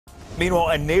Meanwhile,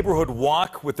 a neighborhood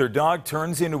walk with their dog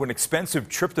turns into an expensive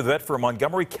trip to the vet for a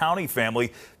Montgomery County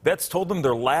family. Vets told them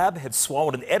their lab had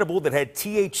swallowed an edible that had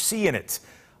THC in it.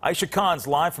 Aisha Khan's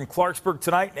live from Clarksburg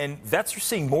tonight, and vets are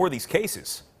seeing more of these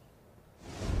cases.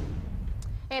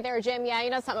 Hey there, Jim.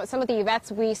 Yeah, some of the vets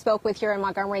we spoke with here in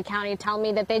Montgomery County tell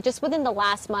me that they just within the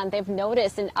last month, they've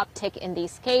noticed an uptick in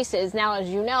these cases. Now, as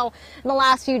you know, in the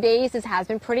last few days, this has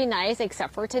been pretty nice,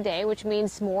 except for today, which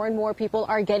means more and more people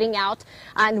are getting out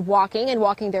and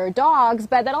walking their dogs.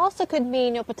 But that also could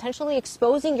mean, potentially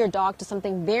exposing your dog to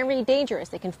something very dangerous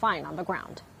they can find on the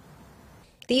ground.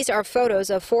 These are photos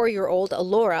of 4-year-old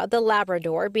Laura, the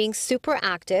Labrador, being super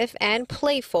active and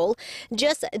playful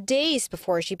just days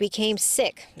before she became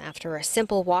sick after a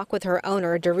simple walk with her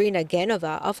owner, Darina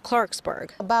Genova of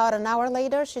Clarksburg. About an hour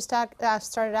later, she started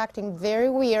acting very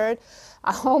weird.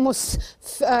 I almost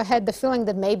had the feeling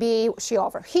that maybe she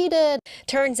overheated.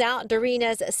 Turns out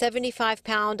Darina's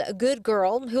 75-pound good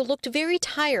girl, who looked very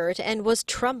tired and was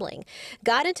trembling,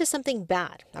 got into something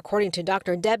bad, according to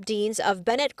Dr. Deb Deans of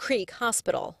Bennett Creek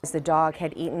Hospital. The dog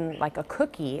had eaten like a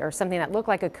cookie or something that looked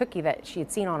like a cookie that she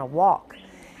had seen on a walk.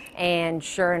 And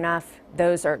sure enough,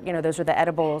 those are the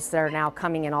edibles that are now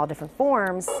coming in all different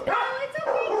forms.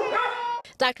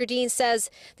 Dr. Dean says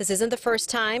this isn't the first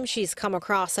time she's come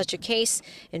across such a case.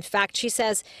 In fact, she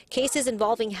says cases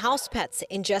involving house pets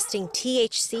ingesting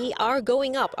THC are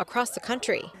going up across the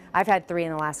country. I've had 3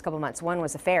 in the last couple months. One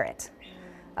was a ferret.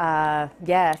 A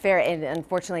ferret, and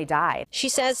unfortunately died. She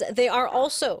says they are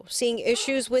also seeing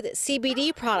issues with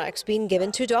CBD products being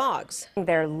given to dogs.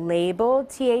 They're labeled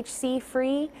THC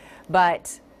free,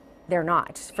 but they're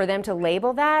not. For them to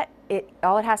label that,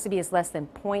 all it has to be is less than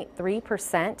 0.3%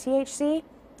 THC,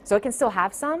 so it can still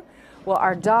have some. Well,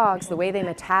 our dogs, the way they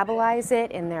metabolize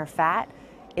it in their fat,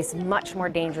 is much more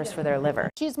dangerous for their liver.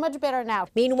 She's much better now.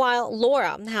 Meanwhile,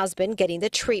 Laura has been getting the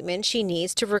treatment she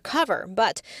needs to recover,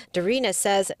 but Darina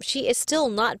says she is still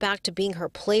not back to being her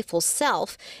playful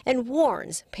self and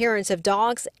warns parents of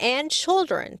dogs and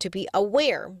children to be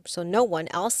aware so no one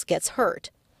else gets hurt.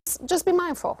 Just be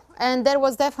mindful. And there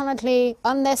was definitely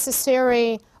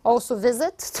unnecessary also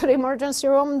visit to the emergency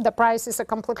room. The price is a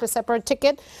completely separate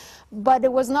ticket, but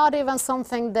it was not even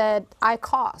something that I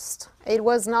caused. It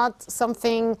was not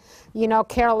something,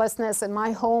 carelessness in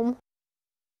my home.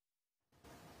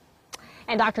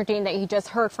 And Dr. Dean that you just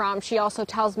heard from, she also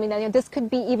tells me that this could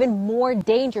be even more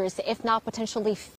dangerous, if not potentially